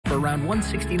around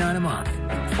 $169 a month.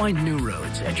 Find new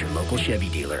roads at your local Chevy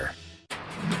dealer.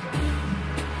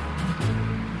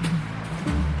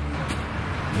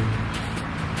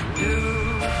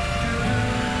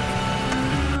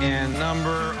 And number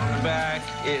on the back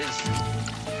is...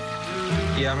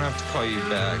 Yeah, I'm gonna have to call you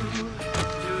back.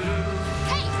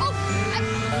 Hey! Oh!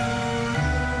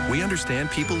 We understand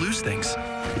people lose things.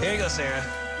 Here you go, Sarah.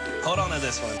 Hold on to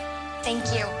this one. Thank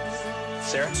you.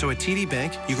 Sarah? So at TD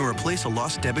Bank, you can replace a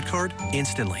lost debit card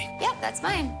instantly. Yep, that's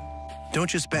mine. Don't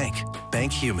just bank.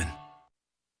 Bank human.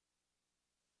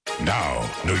 Now,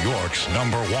 New York's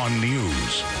 #1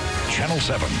 news. Channel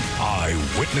 7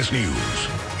 Eyewitness News.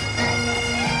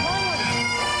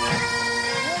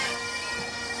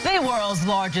 The world's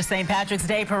largest St. Patrick's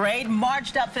Day parade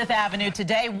marched up Fifth Avenue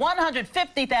today.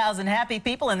 150,000 happy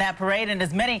people in that parade, and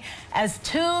as many as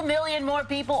 2 million more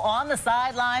people on the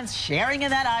sidelines sharing in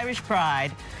that Irish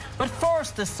pride. But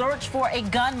first, the search for a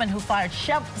gunman who fired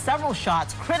several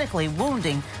shots, critically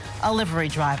wounding a livery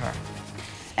driver.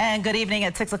 And good evening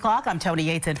at 6 o'clock. I'm Tony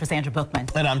Yates in for Sandra Bookman.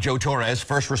 And I'm Joe Torres.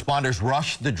 First responders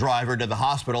rushed the driver to the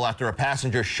hospital after a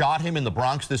passenger shot him in the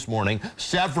Bronx this morning.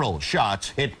 Several shots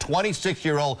hit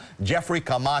 26-year-old Jeffrey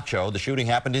Camacho. The shooting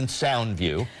happened in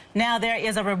Soundview. Now there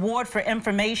is a reward for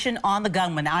information on the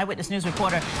gunman. Eyewitness News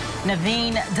reporter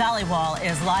Naveen Dhaliwal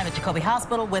is live at Jacoby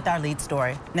Hospital with our lead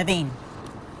story. Naveen.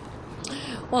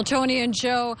 Well, Tony and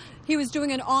Joe, he was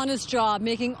doing an honest job,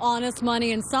 making honest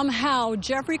money, and somehow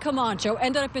Jeffrey Camacho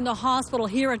ended up in the hospital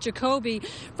here at Jacoby.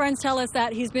 Friends tell us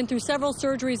that he's been through several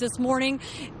surgeries this morning,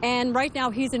 and right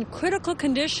now he's in critical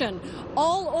condition,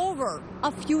 all over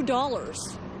a few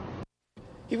dollars.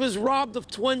 He was robbed of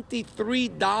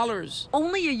 $23.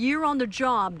 Only a year on the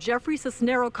job, Jeffrey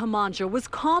Cisnero Camacho was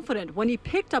confident when he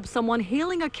picked up someone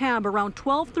hailing a cab around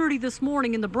 12:30 this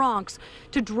morning in the Bronx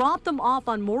to drop them off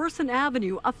on Morrison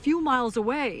Avenue a few miles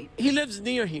away. He lives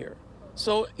near here,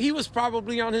 so he was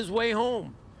probably on his way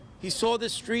home. He saw the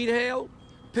street hail,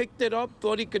 picked it up,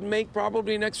 thought he could make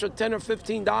probably an extra $10 or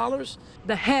 $15.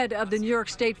 The head of the New York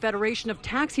State Federation of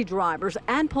Taxi Drivers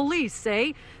and police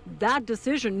say that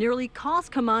decision nearly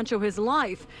cost Camacho his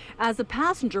life as the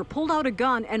passenger pulled out a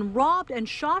gun and robbed and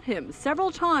shot him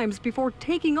several times before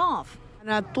taking off. And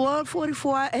at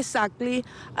 12:44 exactly,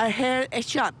 I heard a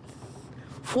shot.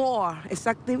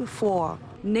 Exactly four.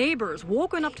 Neighbors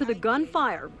woken up to the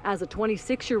gunfire as a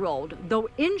 26-year-old, though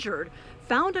injured,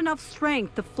 found enough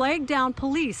strength to flag down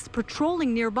police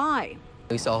patrolling nearby.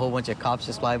 We saw a whole bunch of cops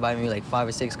just fly by me, like 5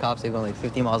 or 6 cops. They were going like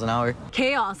 50 miles an hour.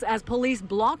 Chaos as police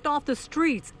blocked off the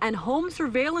streets and home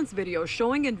surveillance video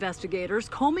showing investigators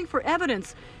combing for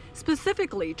evidence,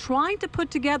 specifically trying to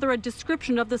put together a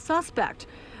description of the suspect.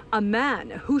 A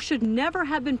man who should never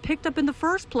have been picked up in the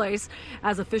first place,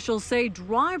 as officials say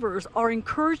drivers are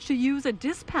encouraged to use a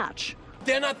dispatch.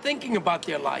 They're not thinking about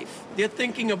their life. They're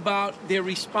thinking about their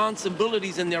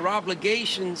responsibilities and their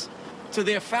obligations to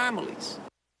their families.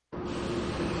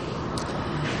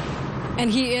 And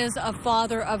he is a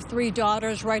father of 3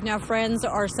 daughters. Right now, friends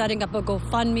are setting up a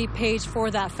GoFundMe page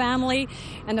for that family,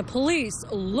 and the police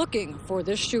looking for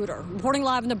this shooter. Reporting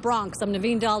live in the Bronx, I'm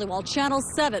Naveen Dhaliwal, Channel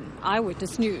 7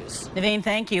 Eyewitness News. Naveen,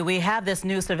 thank you. We have this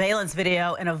new surveillance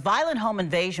video in a violent home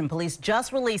invasion. Police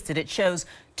just released it. It shows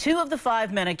 2 of the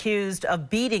 5 men accused of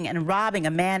beating and robbing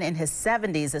a man in his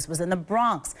 70s. This was in the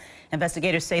Bronx.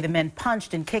 Investigators say the men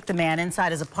punched and kicked a man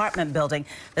inside his apartment building.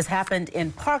 This happened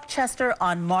in Parkchester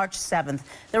on March 7th.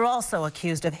 They're also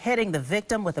accused of hitting the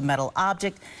victim with a metal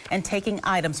object and taking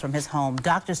items from his home.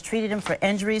 Doctors treated him for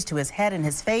injuries to his head and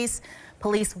his face.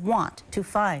 Police want to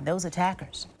find those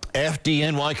attackers.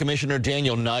 FDNY Commissioner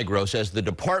Daniel Nigro says the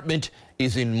department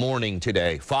is in mourning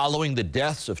today following the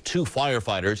deaths of 2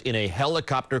 firefighters in a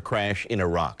helicopter crash in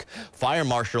Iraq. Fire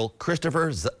Marshal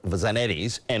Christopher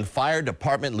Zanetti and Fire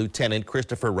Department Lieutenant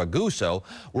Christopher Raguso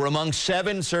were among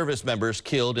 7 service members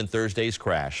killed in Thursday's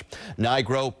crash.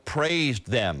 Nigro praised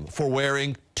them for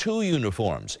wearing 2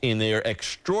 uniforms in their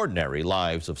extraordinary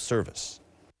lives of service.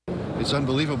 It's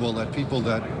unbelievable that people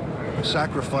that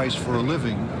sacrifice for a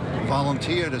living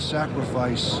volunteer to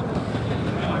sacrifice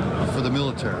for the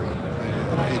military.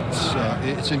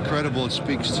 It's incredible. It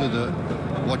speaks to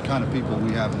what kind of people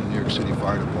we have in the New York City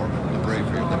Fire Department, the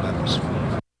bravery of the members.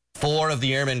 4 of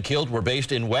the airmen killed were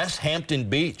based in West Hampton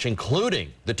Beach,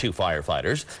 including the 2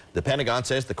 firefighters. The Pentagon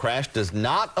says the crash does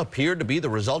not appear to be the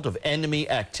result of enemy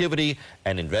activity.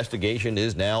 An investigation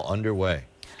is now underway.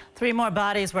 3 more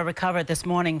bodies were recovered this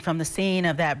morning from the scene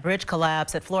of that bridge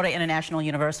collapse at Florida International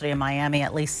University in Miami.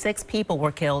 At least 6 people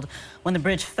were killed when the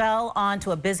bridge fell onto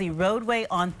a busy roadway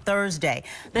on Thursday.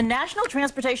 The National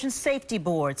Transportation Safety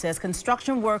Board says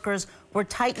construction workers were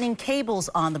tightening cables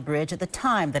on the bridge at the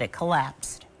time that it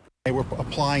collapsed. They were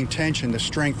applying tension to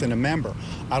strengthen a member.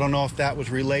 I don't know if that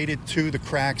was related to the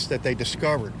cracks that they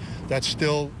discovered. That's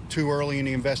still too early in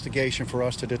the investigation for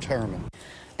us to determine.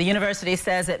 The university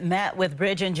says it met with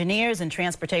bridge engineers and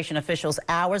transportation officials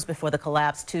hours before the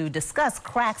collapse to discuss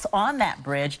cracks on that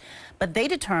bridge, but they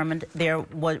determined there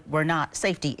were not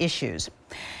safety issues.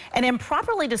 An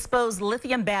improperly disposed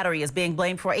lithium battery is being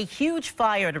blamed for a huge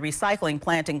fire at a recycling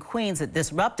plant in Queens that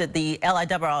disrupted the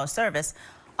LIRR service.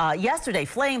 Yesterday,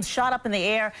 flames shot up in the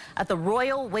air at the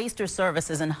Royal Waster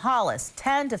Services in Hollis.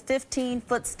 10 to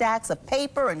 15-foot stacks of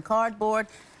paper and cardboard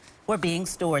were being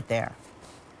stored there.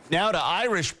 Now to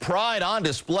Irish pride on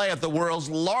display at the world's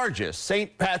largest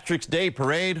St. Patrick's Day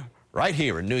parade right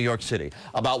here in New York City.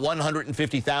 About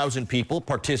 150,000 people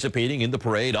participating in the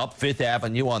parade up Fifth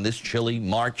Avenue on this chilly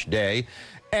March day,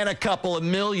 and a couple of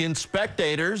million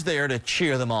spectators there to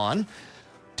cheer them on.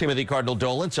 Timothy Cardinal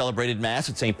Dolan celebrated Mass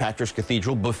at St. Patrick's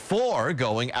Cathedral before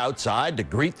going outside to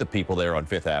greet the people there on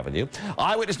Fifth Avenue.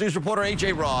 Eyewitness News reporter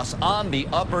A.J. Ross on the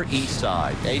Upper East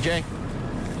Side. A.J.?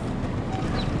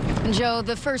 Joe,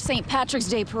 the first St. Patrick's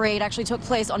Day parade actually took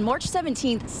place on March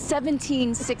 17th,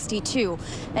 1762.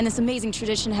 And this amazing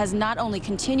tradition has not only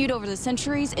continued over the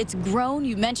centuries, it's grown.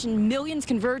 You mentioned millions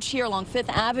converged here along Fifth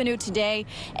Avenue today,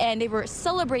 and they were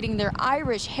celebrating their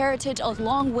Irish heritage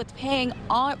along with paying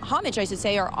homage, I should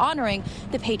say, or honoring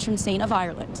the patron saint of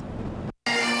Ireland.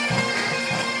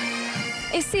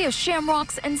 A sea of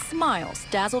shamrocks and smiles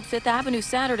dazzled Fifth Avenue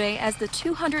Saturday as the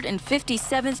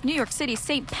 257th New York City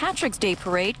St. Patrick's Day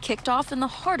Parade kicked off in the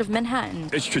heart of Manhattan.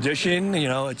 It's tradition, you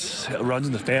know, it runs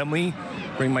in the family.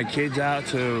 Bring my kids out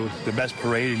to the best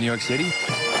parade in New York City.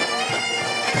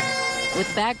 With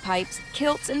bagpipes,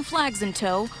 kilts, and flags in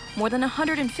tow, more than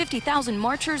 150,000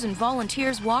 marchers and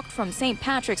volunteers walked from St.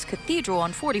 Patrick's Cathedral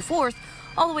on 44th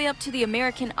all the way up to the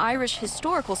American Irish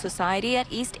Historical Society at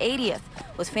East 80th,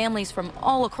 with families from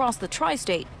all across the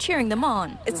tri-state cheering them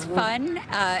on. It's fun.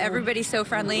 Everybody's so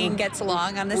friendly and gets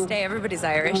along on this day. Everybody's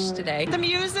Irish today. The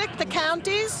music, the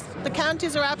counties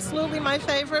are absolutely my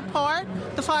favorite part.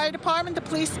 The fire department, the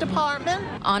police department.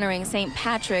 Honoring St.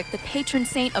 Patrick, the patron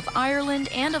saint of Ireland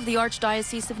and of the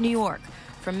Archdiocese of New York.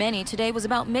 For many, today was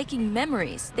about making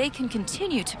memories they can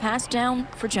continue to pass down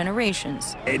for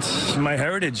generations. It's my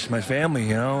heritage, my family,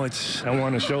 you know. I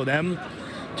want to show them,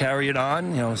 carry it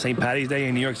on. You know, St. Patty's Day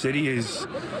in New York City is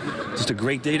just a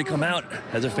great day to come out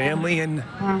as a family and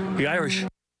be Irish.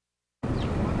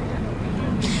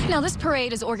 Now, this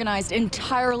parade is organized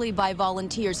entirely by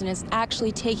volunteers and is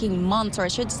actually taking months, or I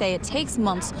should say it takes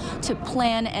months to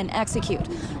plan and execute.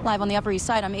 Live on the Upper East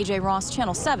Side, I'm A.J. Ross,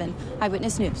 Channel 7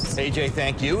 Eyewitness News. A.J.,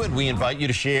 thank you, and we invite you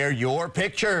to share your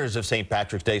pictures of St.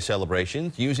 Patrick's Day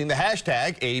celebrations using the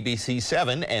hashtag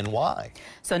ABC7NY.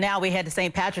 So now we head to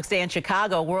St. Patrick's Day in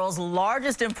Chicago, world's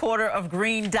largest importer of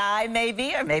green dye,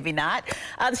 maybe or maybe not.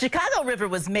 The Chicago River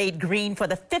was made green for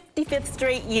the 55th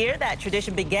straight year. That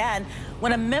tradition began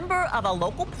when a member of a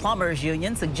local plumbers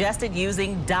union suggested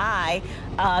using dye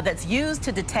that's used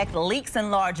to detect leaks in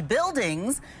large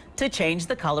buildings to change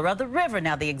the color of the river.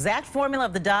 Now, the exact formula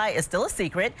of the dye is still a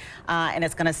secret, and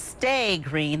it's going to stay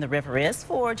green, the river is,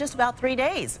 for just about 3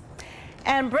 days.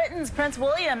 And Britain's Prince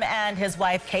William and his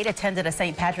wife Kate attended a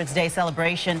St. Patrick's Day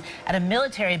celebration at a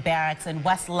military barracks in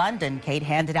West London. Kate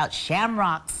handed out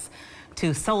shamrocks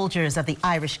to soldiers of the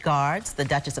Irish Guards. The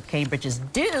Duchess of Cambridge is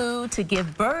due to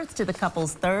give birth to the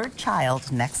couple's 3rd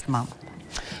child next month.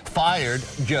 Fired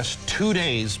just 2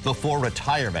 days before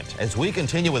retirement. As we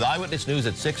continue with Eyewitness News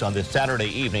at 6 on this Saturday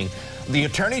evening, the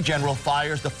Attorney General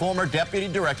fires the former Deputy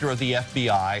Director of the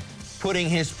FBI, putting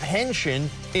his pension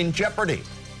in jeopardy.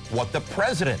 What the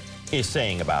president is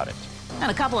saying about it. And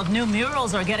a couple of new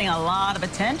murals are getting a lot of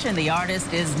attention. The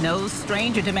artist is no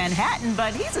stranger to Manhattan,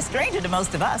 but he's a stranger to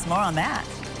most of us. More on that.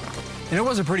 And it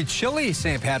was a pretty chilly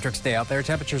St. Patrick's Day out there.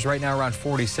 Temperatures right now around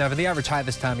 47. The average high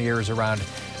this time of year is around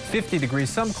 50 degrees.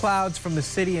 Some clouds from the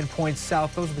city and points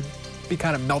south. Those would be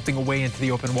kind of melting away into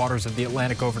the open waters of the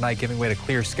Atlantic overnight, giving way to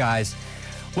clear skies.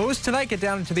 Lows tonight get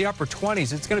down into the upper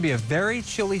 20s. It's going to be a very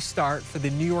chilly start for the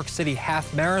New York City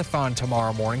Half Marathon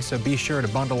tomorrow morning, so be sure to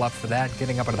bundle up for that,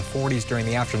 getting up into the 40s during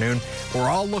the afternoon. We're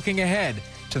all looking ahead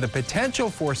to the potential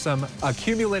for some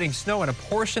accumulating snow in a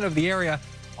portion of the area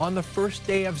on the first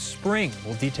day of spring.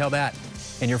 We'll detail that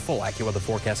in your full AccuWeather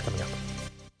forecast coming up.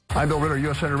 I'm Bill Ritter.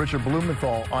 U.S. Senator Richard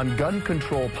Blumenthal on gun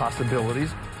control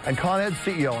possibilities. and Con Ed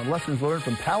CEO on lessons learned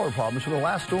from power problems from the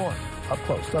last storm. Up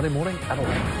close, Sunday morning at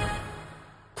 11.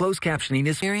 Closed captioning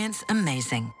is experience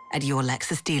amazing at your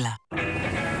Lexus dealer.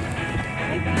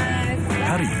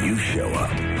 How do you show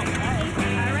up?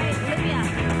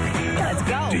 Let's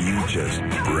go. Do you just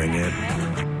bring it?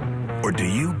 Or do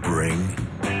you bring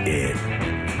it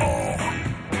all?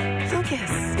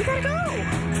 Lucas, you gotta go.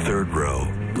 Third row,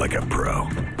 like a pro.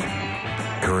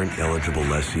 Current eligible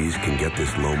lessees can get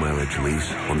this low-mileage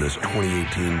lease on this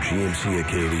 2018 GMC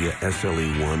Acadia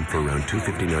SLE1 for around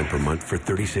 $259 per month for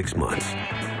 36 months.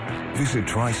 Visit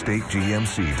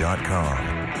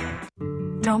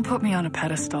tristategmc.com. Don't put me on a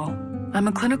pedestal. I'm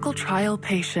a clinical trial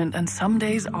patient, and some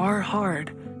days are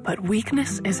hard, but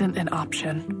weakness isn't an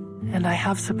option. And I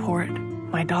have support.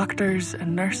 My doctors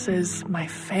and nurses, my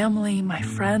family, my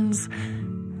friends.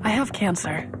 I have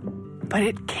cancer, but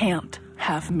it can't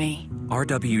have me.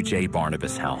 RWJ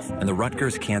Barnabas Health and the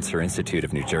Rutgers Cancer Institute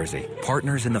of New Jersey,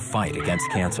 partners in the fight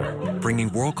against cancer, bringing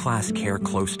world-class care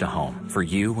close to home for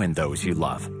you and those you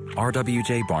love.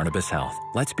 RWJ Barnabas Health.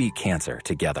 Let's beat cancer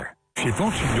together. She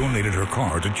thought she donated her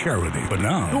car to charity, but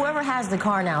now... Whoever has the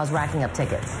car now is racking up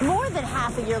tickets. More than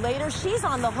half a year later, she's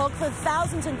on the hook for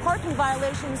thousands in parking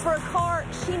violations for a car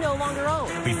she no longer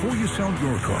owns. Before you sell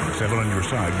your car, have it on your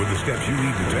side with the steps you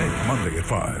need to take. Monday at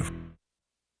 5.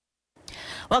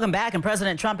 Welcome back. And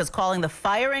President Trump is calling the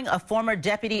firing of former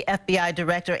Deputy FBI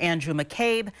Director Andrew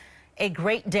McCabe a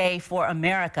great day for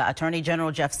America. Attorney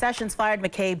General Jeff Sessions fired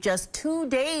McCabe just 2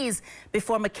 days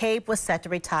before McCabe was set to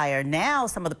retire. Now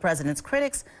some of the president's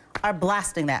critics are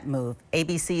blasting that move.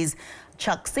 ABC's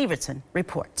Chuck Severson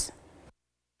reports.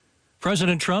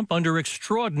 President Trump under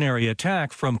extraordinary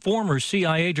attack from former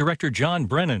CIA Director John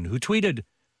Brennan, who tweeted,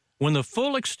 "When the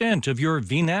full extent of your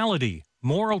venality,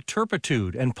 moral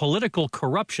turpitude, and political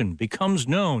corruption becomes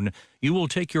known, you will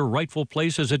take your rightful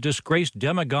place as a disgraced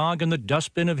demagogue in the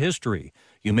dustbin of history.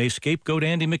 You may scapegoat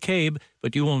Andy McCabe,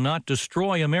 but you will not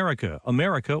destroy America.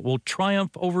 America will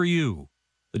triumph over you."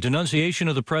 The denunciation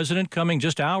of the president coming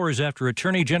just hours after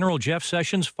Attorney General Jeff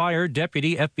Sessions fired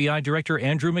Deputy FBI Director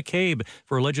Andrew McCabe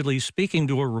for allegedly speaking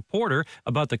to a reporter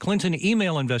about the Clinton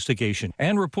email investigation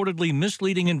and reportedly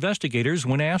misleading investigators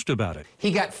when asked about it.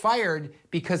 He got fired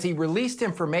because he released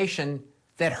information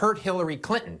that hurt Hillary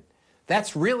Clinton.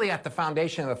 That's really at the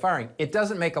foundation of the firing. It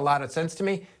doesn't make a lot of sense to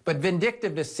me, but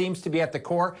vindictiveness seems to be at the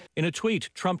core. In a tweet,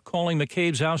 Trump calling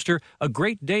McCabe's ouster a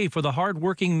great day for the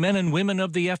hardworking men and women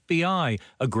of the FBI,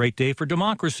 a great day for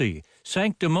democracy.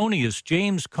 Sanctimonious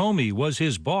James Comey was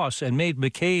his boss and made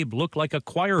McCabe look like a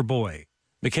choir boy.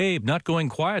 McCabe not going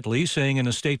quietly, saying in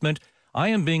a statement, "I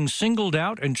am being singled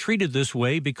out and treated this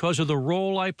way because of the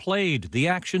role I played, the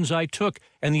actions I took,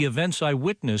 and the events I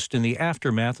witnessed in the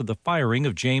aftermath of the firing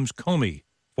of James Comey."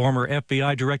 Former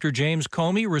FBI Director James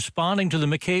Comey responding to the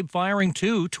McCabe firing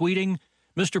too, tweeting,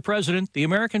 "Mr. President, the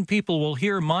American people will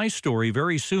hear my story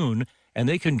very soon, and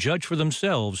they can judge for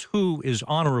themselves who is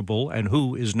honorable and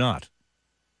who is not."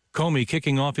 Comey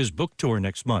kicking off his book tour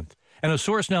next month. And a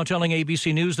source now telling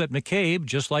ABC News that McCabe,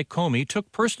 just like Comey,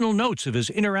 took personal notes of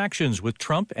his interactions with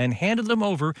Trump and handed them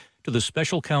over to the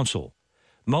special counsel.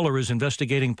 Mueller is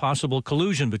investigating possible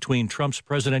collusion between Trump's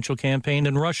presidential campaign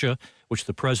and Russia, which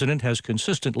the president has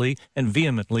consistently and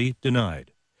vehemently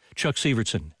denied. Chuck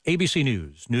Severson, ABC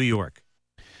News, New York.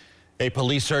 A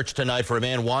police search tonight for a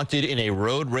man wanted in a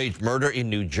road rage murder in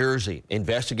New Jersey.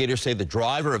 Investigators say the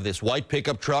driver of this white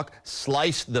pickup truck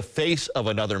sliced the face of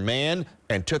another man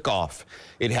and took off.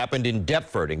 It happened in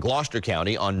Deptford in Gloucester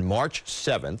County on March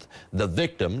 7th. The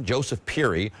victim, Joseph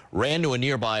Peary, ran to a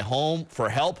nearby home for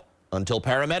help until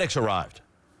paramedics arrived.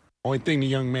 Only thing the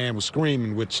young man was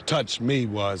screaming, which touched me,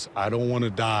 was, "I don't want to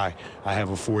die. I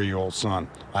have a 4-year-old son.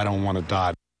 I don't want to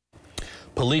die."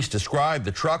 Police described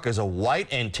the truck as a white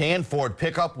and tan Ford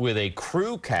pickup with a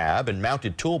crew cab and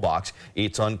mounted toolbox.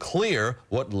 It's unclear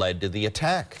what led to the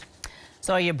attack.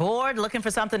 So are you bored, looking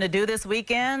for something to do this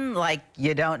weekend? Like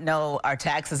you don't know our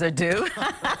taxes are due?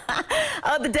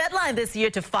 The deadline this year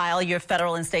to file your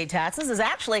federal and state taxes is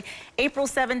actually April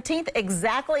 17th,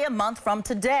 exactly a month from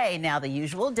today. Now, the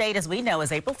usual date, as we know,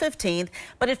 is April 15th,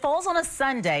 but it falls on a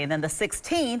Sunday, and then the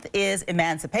 16th is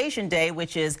Emancipation Day,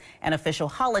 which is an official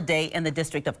holiday in the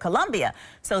District of Columbia.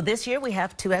 So this year we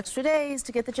have 2 extra days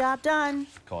to get the job done.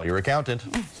 Call your accountant.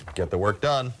 Get the work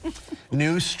done.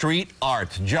 New street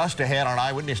art. Just ahead on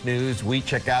Eyewitness News, we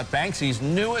check out Banksy's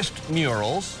newest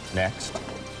murals next.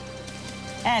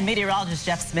 And meteorologist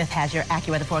Jeff Smith has your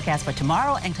AccuWeather forecast for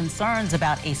tomorrow and concerns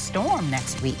about a storm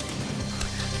next week.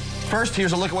 First,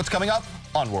 here's a look at what's coming up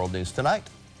on World News Tonight.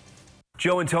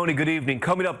 Joe and Tony, good evening.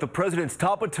 Coming up, the president's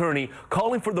top attorney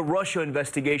calling for the Russia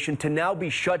investigation to now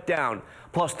be shut down.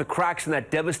 Plus, the cracks in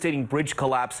that devastating bridge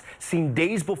collapse seen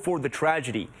days before the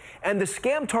tragedy. And the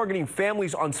scam targeting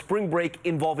families on spring break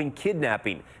involving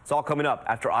kidnapping. It's all coming up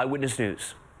after Eyewitness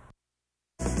News.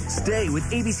 Stay with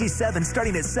ABC-7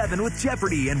 starting at 7 with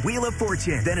Jeopardy and Wheel of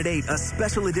Fortune. Then at 8, a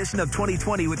special edition of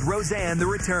 2020 with Roseanne The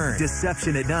Return.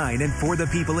 Deception at 9 and For the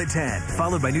People at 10.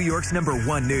 Followed by New York's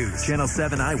 #1 news. Channel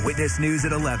 7 Eyewitness News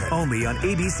at 11. Only on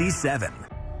ABC-7.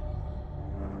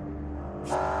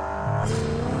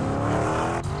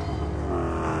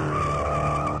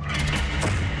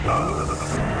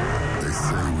 They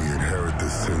say we inherit the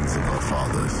sins of our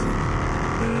fathers.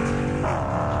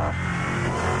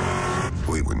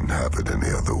 We wouldn't have it any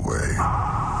other way.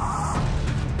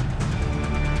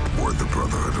 We're the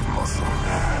Brotherhood of Muscle.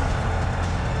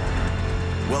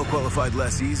 Well-qualified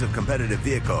lessees of competitive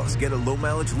vehicles get a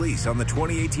low-mileage lease on the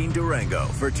 2018 Durango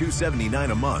for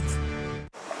 $279 a month.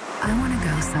 I want to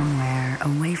go somewhere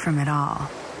away from it all,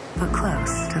 but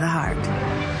close to the heart.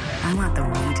 I want the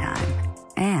we time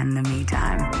and the me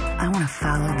time. I want to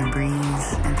follow the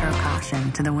breeze and throw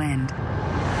caution to the wind.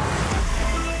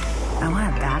 I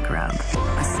want a back rub,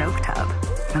 a soak tub,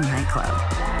 a nightclub.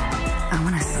 I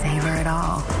want to savor it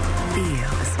all, feel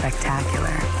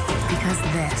spectacular, because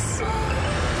this,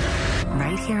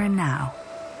 right here and now,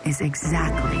 is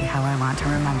exactly how I want to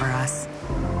remember us.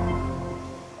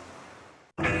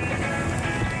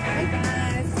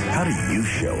 How do you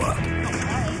show up?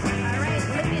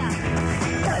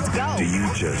 Let's go. Do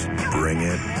you just bring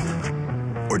it?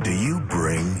 Or do you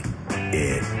bring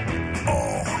it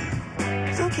all?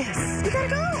 Lucas, you gotta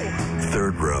go.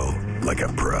 Third row like a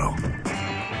pro.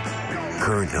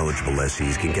 Current eligible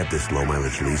lessees can get this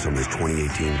low-mileage lease on this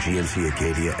 2018 GMC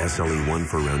Acadia SLE1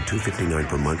 for around $259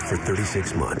 per month for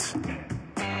 36 months.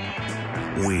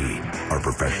 We are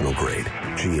professional grade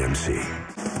GMC.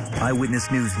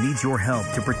 Eyewitness News needs your help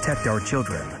to protect our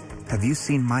children. Have you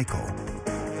seen Michael?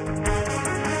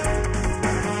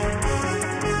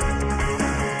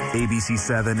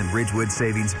 ABC-7 and Ridgewood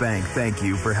Savings Bank thank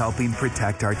you for helping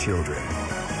protect our children.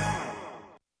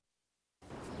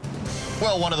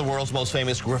 Well, one of the world's most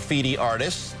famous graffiti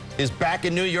artists is back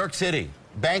in New York City.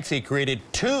 Banksy created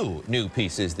 2 new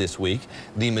pieces this week.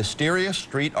 The mysterious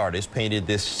street artist painted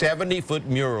this 70-foot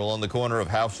mural on the corner of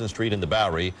Houston Street and the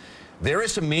Bowery. There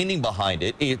is some meaning behind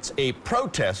it. It's a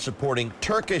protest supporting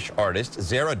Turkish artist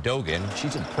Zara Dogan.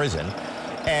 She's in prison.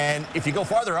 And if you go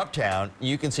farther uptown,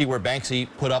 you can see where Banksy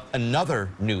put up another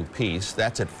new piece.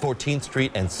 That's at 14th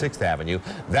Street and 6th Avenue.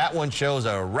 That one shows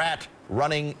a rat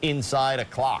running inside a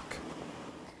clock.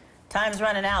 Time's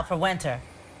running out for winter.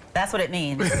 That's what it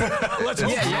means.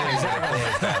 Yeah,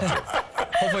 exactly.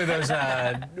 Hopefully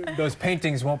those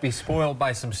paintings won't be spoiled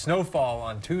by some snowfall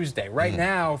on Tuesday. Right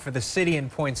now, for the city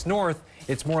and points north,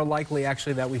 it's more likely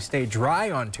actually that we stay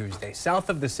dry on Tuesday. South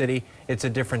of the city, it's a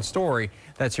different story.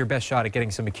 That's your best shot at getting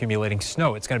some accumulating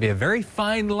snow. It's going to be a very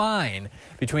fine line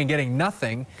between getting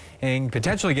nothing and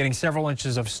potentially getting several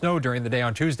inches of snow during the day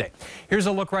on Tuesday. Here's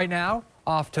a look right now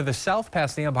off to the south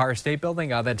past the Empire State Building.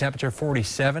 That temperature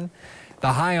 47.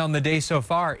 The high on the day so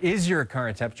far is your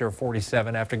current temperature of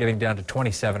 47 after getting down to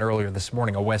 27 earlier this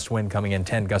morning. A west wind coming in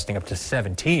 10, gusting up to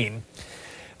 17.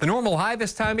 The normal high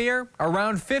this time of year,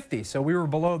 around 50, so we were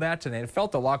below that today. It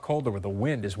felt a lot colder with the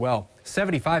wind as well.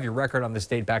 75 your record on this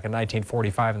date back in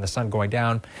 1945, and the sun going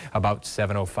down about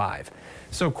 7:05.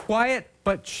 So quiet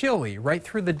but chilly right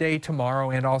through the day tomorrow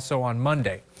and also on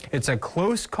Monday. It's a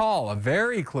close call, a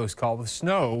very close call with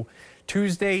snow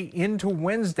Tuesday into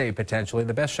Wednesday potentially.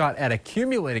 The best shot at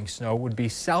accumulating snow would be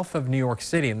south of New York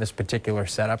City in this particular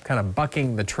setup, kind of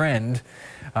bucking the trend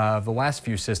of the last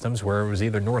few systems where it was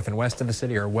either north and west of the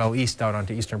city or well east out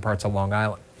onto eastern parts of Long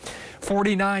Island.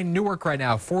 49 Newark right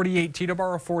now, 48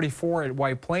 Teterboro, 44 at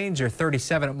White Plains, your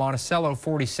 37 at Monticello,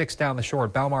 46 down the shore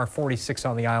at Belmar, 46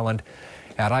 on the island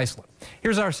at Iceland.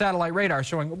 Here's our satellite radar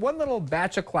showing one little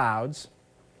batch of clouds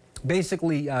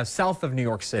basically south of New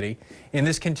York City, and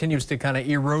this continues to kind of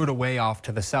erode away off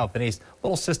to the south and east. A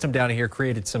little system down here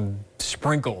created some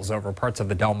sprinkles over parts of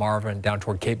the Delmarva and down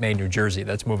toward Cape May, New Jersey.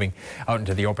 That's moving out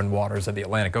into the open waters of the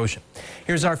Atlantic Ocean.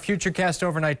 Here's our futurecast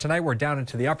overnight tonight. We're down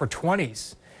into the upper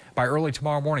 20s by early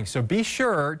tomorrow morning. So be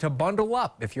sure to bundle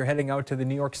up if you're heading out to the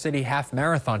New York City half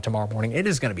marathon tomorrow morning. It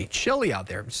is going to be chilly out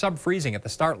there, sub-freezing at the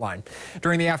start line.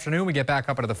 During the afternoon, we get back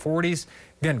up into the 40s.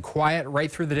 Again, quiet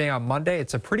right through the day on Monday.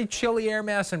 It's a pretty chilly air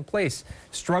mass in place,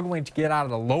 struggling to get out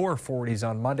of the lower 40s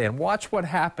on Monday. And watch what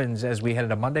happens as we head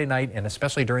into Monday night and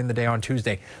especially during the day on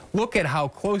Tuesday. Look at how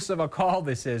close of a call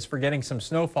this is for getting some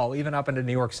snowfall even up into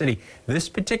New York City. This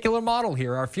particular model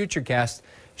here, our futurecast,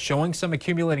 showing some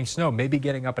accumulating snow, maybe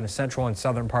getting up into central and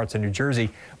southern parts of New Jersey,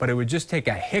 but it would just take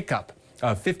a hiccup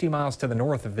 50 miles to the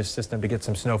north of this system to get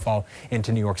some snowfall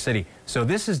into New York City. So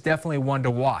this is definitely one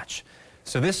to watch.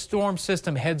 So this storm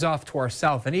system heads off to our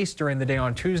south and east during the day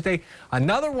on Tuesday.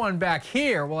 Another one back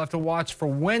here we'll have to watch for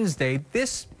Wednesday.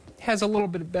 This has a little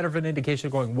bit better of an indication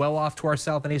of going well off to our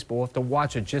south and east, but we'll have to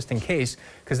watch it just in case,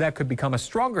 because that could become a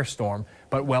stronger storm,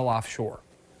 but well offshore.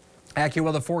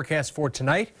 AccuWeather forecast for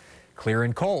tonight. Clear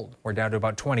and cold. We're down to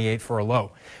about 28 for a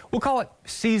low. We'll call it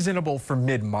seasonable for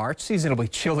mid-March, seasonably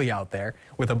chilly out there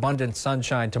with abundant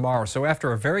sunshine tomorrow. So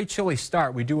after a very chilly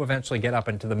start, we do eventually get up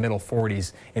into the middle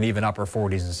 40s and even upper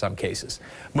 40s in some cases.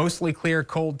 Mostly clear,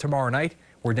 cold tomorrow night.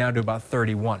 We're down to about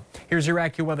 31. Here's your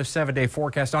AccuWeather 7-day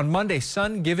forecast. On Monday,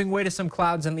 sun giving way to some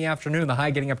clouds in the afternoon, the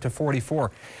high getting up to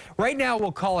 44. Right now,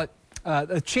 we'll call it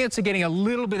a chance of getting a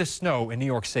little bit of snow in New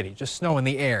York City, just snow in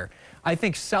the air. I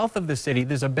think south of the city,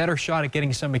 there's a better shot at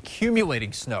getting some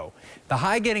accumulating snow. The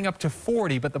high getting up to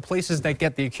 40, but the places that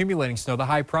get the accumulating snow, the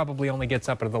high probably only gets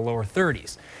up into the lower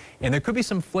 30s. And there could be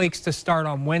some flakes to start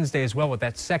on Wednesday as well with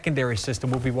that secondary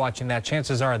system. We'll be watching that.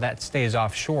 Chances are that stays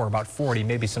offshore about 40,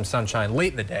 maybe some sunshine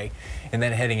late in the day, and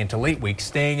then heading into late week,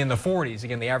 staying in the 40s.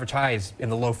 Again, the average high is in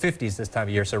the low 50s this time of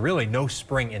year, so really no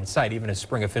spring in sight, even as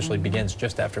spring officially begins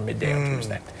just after midday on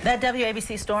Tuesday. That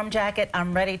WABC storm jacket,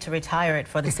 I'm ready to retire it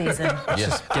for the season.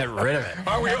 Just get rid of it.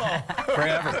 Are we all?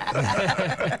 Forever.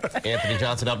 Anthony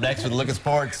Johnson up next with a look at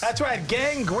sports. That's right.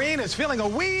 Gang Green is feeling a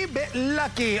wee bit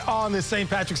lucky on this St.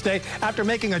 Patrick's Day after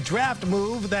making a draft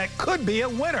move that could be a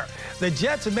winner. The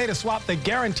Jets have made a swap that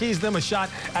guarantees them a shot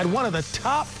at one of the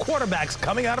top quarterbacks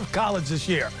coming out of college this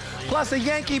year. Plus, a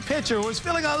Yankee pitcher was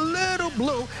feeling a little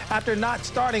blue after not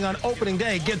starting on opening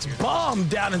day gets bombed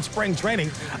down in spring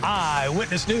training.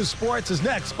 Eyewitness News Sports is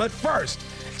next, but first,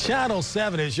 Channel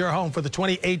 7 is your home for the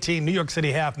 2018 New York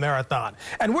City Half Marathon,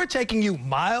 and we're taking you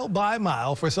mile by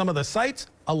mile for some of the sights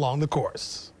along the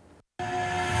course.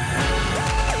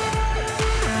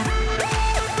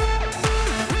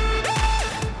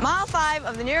 Mile 5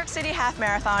 of the New York City Half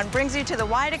Marathon brings you to the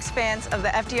wide expanse of the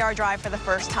FDR Drive for the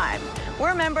first time.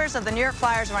 We're members of the New York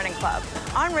Flyers Running Club.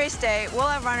 On race day, we'll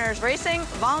have runners racing,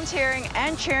 volunteering,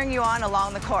 and cheering you on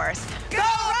along the course. Go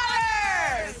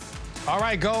Runners! All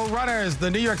right, go runners. The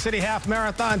New York City Half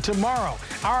Marathon tomorrow.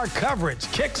 Our coverage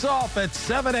kicks off at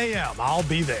 7 a.m. I'll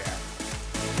be there.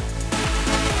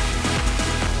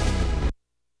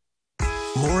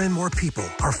 More and more people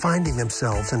are finding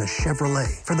themselves in a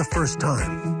Chevrolet for the first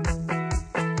time.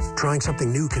 Trying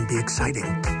something new can be exciting,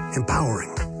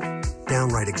 empowering,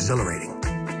 downright exhilarating.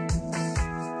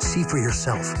 See for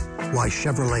yourself why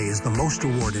Chevrolet is the most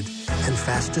awarded and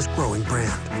fastest growing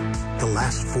brand the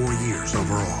last 4 years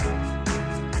overall.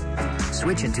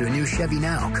 Switch into a new Chevy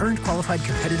now. Current qualified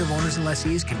competitive owners and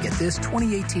lessees can get this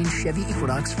 2018 Chevy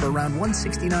Equinox for around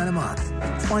 $169 a month.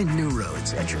 Find new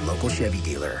roads at your local Chevy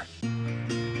dealer.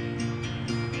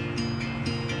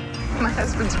 My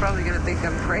husband's probably going to think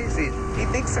I'm crazy. He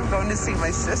thinks I'm going to see my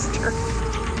sister.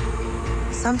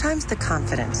 Sometimes the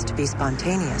confidence to be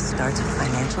spontaneous starts with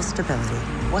financial stability.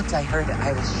 Once I heard it,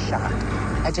 I was shocked.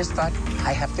 I just thought,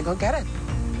 I have to go get it.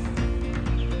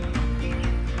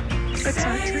 It's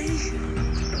our tree.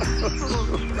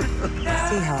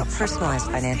 See how a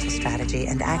personalized financial strategy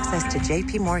and access to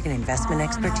JP Morgan investment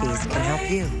expertise can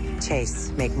help you.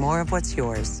 Chase, make more of what's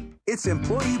yours. It's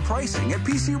employee pricing at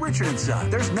PC Richard & Son.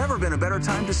 There's never been a better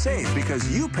time to save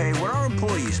because you pay what our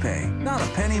employees pay, not a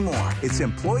penny more. It's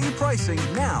employee pricing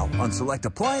now on select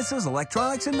appliances,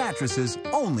 electronics, and mattresses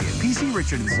only at PC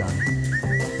Richard & Son.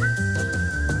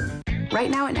 Right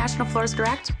now at National Floors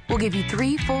Direct, we'll give you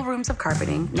 3 full rooms of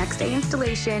carpeting, next day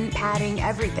installation, padding,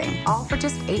 everything, all for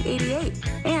just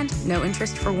 $888. And no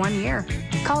interest for 1 year.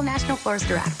 Call National Floors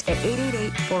Direct at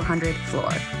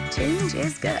 888-400-FLOOR. Change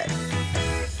is good.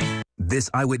 This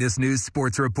Eyewitness News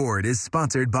Sports Report is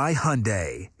sponsored by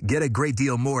Hyundai. Get a great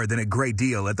deal more than a great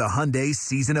deal at the Hyundai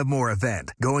Season of More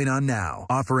event. Going on now.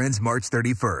 Offer ends March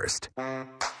 31st.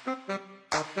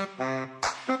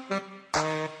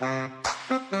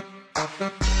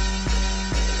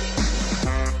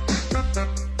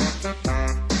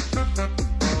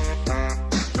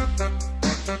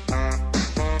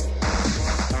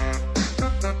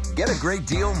 Get a great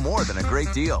deal more than a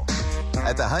great deal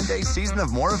at the Hyundai Season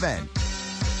of More event.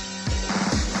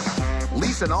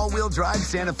 Lease an all-wheel drive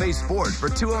Santa Fe Sport for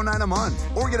 $209 a month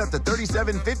or get up to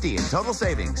 $37.50 in total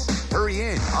savings. Hurry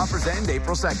in. Offers end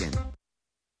April 2nd.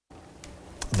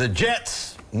 The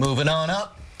Jets moving on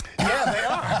up. Yeah, they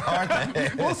are. Aren't they?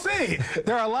 We'll see.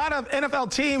 There are a lot of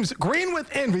NFL teams green with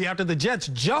envy after the Jets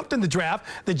jumped in the draft.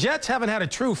 The Jets haven't had a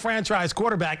true franchise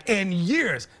quarterback in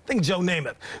years. Think Joe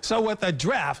Namath. So with a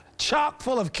draft chock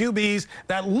full of QBs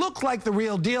that look like the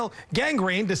real deal, Gang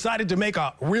Green decided to make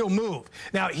a real move.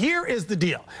 Now, here is the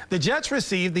deal. The Jets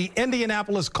received the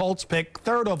Indianapolis Colts pick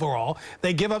 3rd overall.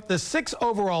 They give up the 6th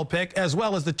overall pick, as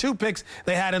well as the 2 picks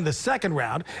they had in the 2nd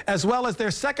round, as well as their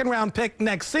 2nd round pick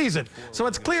next season. So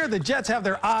it's clear the Jets have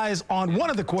their eyes on one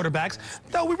of the quarterbacks,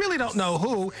 though we really don't know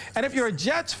who. And if you're a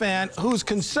Jets fan who's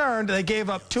concerned they gave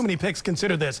up too many picks,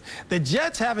 consider this. The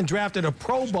Jets haven't drafted a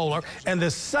Pro Bowler in the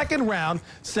 2nd round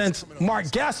since Mark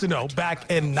Gastineau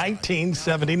back in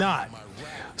 1979.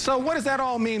 So what does that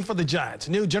all mean for the Giants?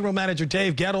 New general manager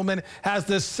Dave Gettleman has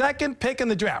the 2nd pick in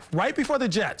the draft, right before the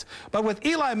Jets. But with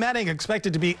Eli Manning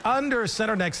expected to be under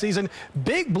center next season,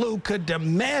 Big Blue could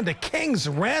demand a king's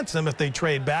ransom if they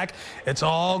trade back. It's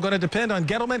all going to depend on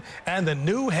Gettleman and the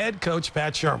new head coach,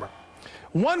 Pat Shurmur.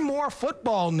 One more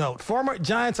football note. Former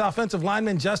Giants offensive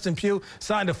lineman Justin Pugh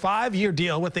signed a 5-year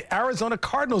deal with the Arizona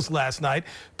Cardinals last night.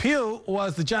 Pugh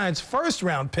was the Giants'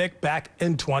 1st-round pick back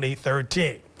in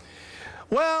 2013.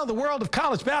 Well, the world of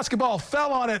college basketball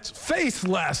fell on its face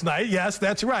last night. Yes,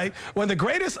 that's right. When the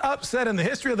greatest upset in the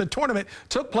history of the tournament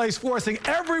took place, forcing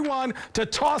everyone to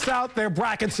toss out their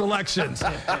bracket selections.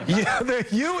 Yeah, the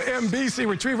UMBC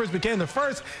Retrievers became the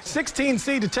first 16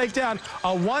 seed to take down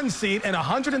a 1 seed in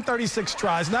 136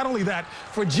 tries. Not only that,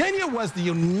 Virginia was the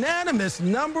unanimous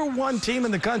 #1 team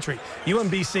in the country.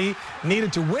 UMBC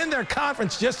needed to win their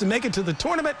conference just to make it to the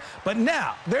tournament, but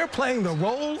now they're playing the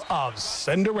role of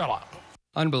Cinderella.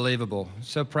 Unbelievable.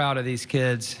 So proud of these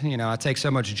kids. You know, I take so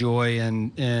much joy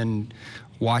in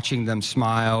watching them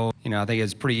smile. You know, I think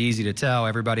it's pretty easy to tell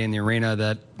everybody in the arena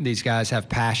that these guys have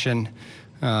passion.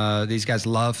 These guys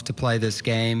love to play this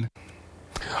game.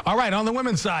 All right, on the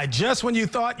women's side, just when you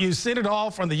thought you'd seen it all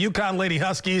from the UConn Lady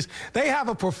Huskies, they have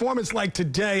a performance like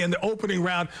today in the opening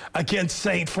round against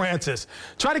St. Francis.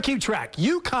 Try to keep track.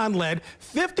 UConn led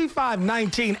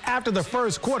 55-19 after the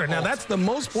 1st quarter. Now, that's the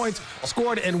most points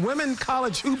scored in women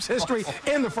college hoops history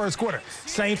in the 1st quarter.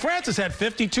 St. Francis had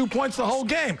 52 points the whole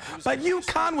game, but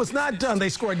UConn was not done. They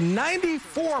scored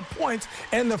 94 points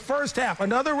in the 1st half,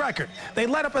 another record. They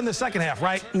let up in the 2nd half,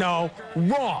 right? No,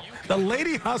 wrong. The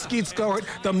Lady Huskies scored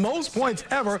the most points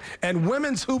ever in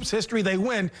women's hoops history. They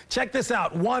win. Check this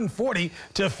out,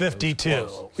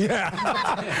 140-52.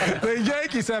 Yeah. The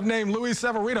Yankees have named Luis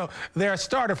Severino their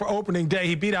starter for opening day.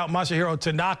 He beat out Masahiro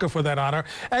Tanaka for that honor.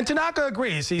 And Tanaka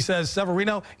agrees. He says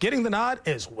Severino getting the nod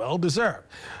is well-deserved.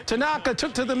 Tanaka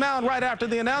took to the mound right after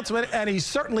the announcement, and he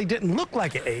certainly didn't look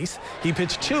like an ace. He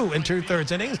pitched 2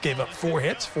 2/3 innings, gave up 4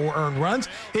 hits, 4 earned runs.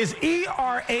 His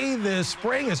ERA this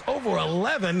spring is over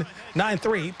 11,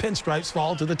 9.3. Pinstripes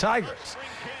fall to the Tigers.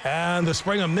 And the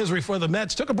spring of misery for the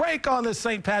Mets took a break on this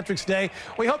St. Patrick's Day.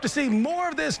 We hope to see more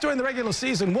of this during the regular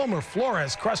season. Wilmer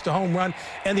Flores crushed a home run,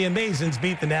 and the Amazons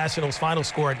beat the Nationals. Final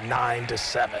score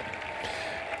 9-7.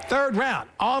 3rd round,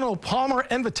 Arnold Palmer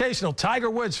Invitational. Tiger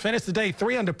Woods finished the day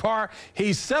 3 under par.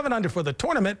 He's 7 under for the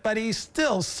tournament, but he's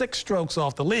still 6 strokes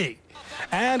off the lead.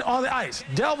 And on the ice,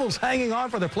 Devils hanging on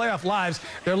for their playoff lives.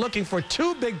 They're looking for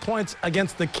 2 big points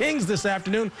against the Kings this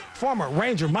afternoon. Former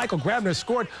Ranger Michael Grabner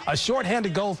scored a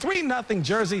shorthanded goal. 3-0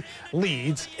 Jersey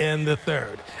leads in the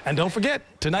 3rd. And don't forget,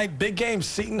 tonight, big game,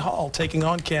 Seton Hall taking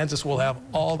on Kansas. We'll have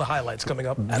all the highlights coming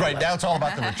up. Right now, it's all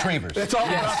about the Retrievers. It's all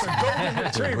about the golden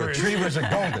Retrievers. The Retrievers are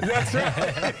golden. That's right.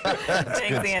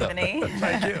 Thanks, Anthony.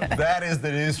 Thank you. That is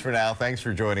the news for now. Thanks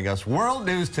for joining us. World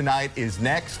News Tonight is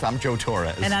next. I'm Joe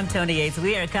Torres. And I'm Tony Yates.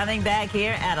 We are coming back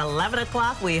here at 11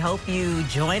 o'clock. We hope you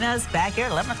join us back here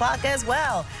at 11 o'clock as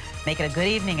well. Make it a good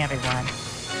evening, everyone.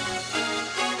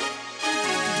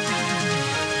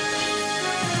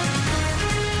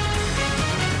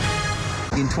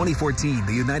 In 2014,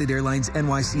 the United Airlines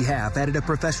NYC half added a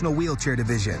professional wheelchair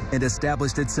division and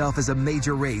established itself as a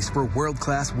major race for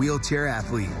world-class wheelchair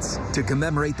athletes. To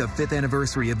commemorate the 5th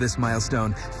anniversary of this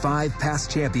milestone, 5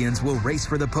 past champions will race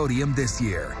for the podium this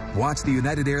year. Watch the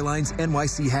United Airlines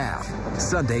NYC half,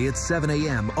 Sunday at 7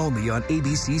 a.m. only on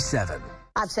ABC-7.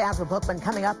 I'm Sandra Bookman.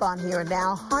 Coming up on Here and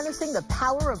Now, harnessing the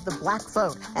power of the black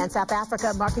vote. And South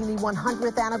Africa marking the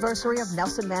 100th anniversary of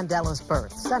Nelson Mandela's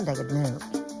birth, Sunday at noon.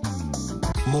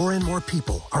 More and more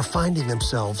people are finding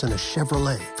themselves in a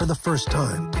Chevrolet for the first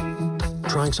time.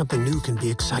 Trying something new can be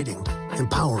exciting,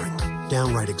 empowering,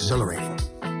 downright exhilarating.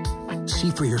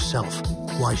 See for yourself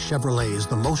why Chevrolet is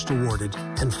the most awarded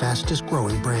and fastest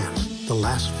growing brand the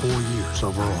last 4 years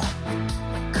overall.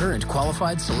 Current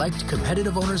qualified select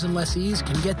competitive owners and lessees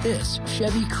can get this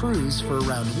Chevy Cruze for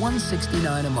around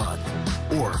 $169 a month.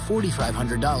 or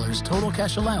 $4,500 total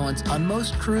cash allowance on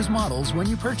most Cruise models when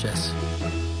you purchase.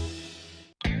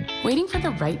 Waiting for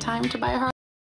the right time to buy a